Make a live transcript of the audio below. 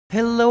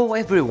Hello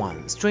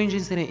everyone, Strange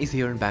Incident is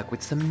here and back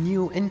with some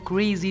new and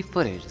crazy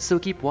footage, so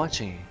keep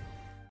watching.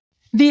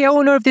 The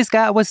owner of this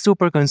cat was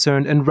super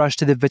concerned and rushed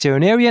to the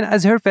veterinarian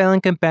as her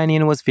feline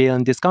companion was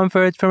feeling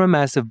discomfort from a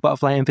massive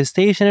botfly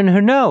infestation in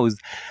her nose.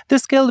 The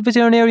skilled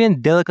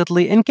veterinarian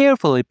delicately and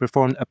carefully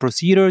performed a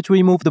procedure to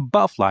remove the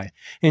botfly,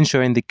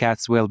 ensuring the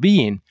cat's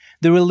well-being.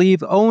 The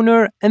relieved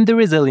owner and the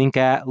resilient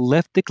cat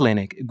left the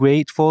clinic,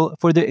 grateful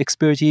for the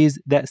expertise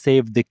that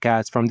saved the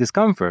cats from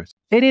discomfort.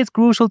 It is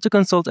crucial to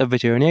consult a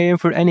veterinarian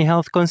for any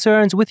health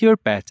concerns with your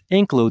pet,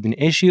 including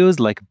issues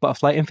like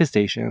botfly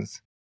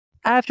infestations.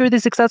 After the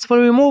successful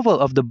removal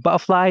of the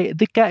botfly,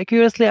 the cat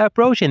curiously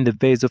approaching the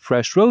vase of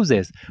fresh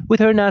roses.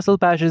 With her nasal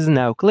passages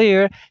now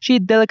clear, she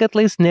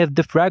delicately sniffed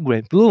the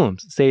fragrant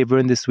blooms,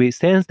 savoring the sweet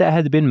scents that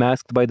had been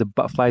masked by the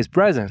botfly's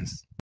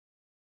presence.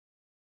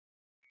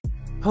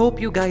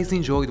 Hope you guys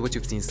enjoyed what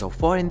you've seen so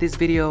far in this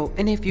video,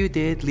 and if you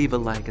did, leave a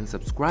like and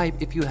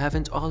subscribe if you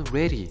haven't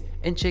already,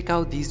 and check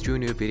out these two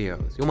new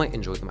videos, you might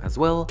enjoy them as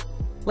well.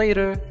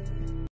 Later!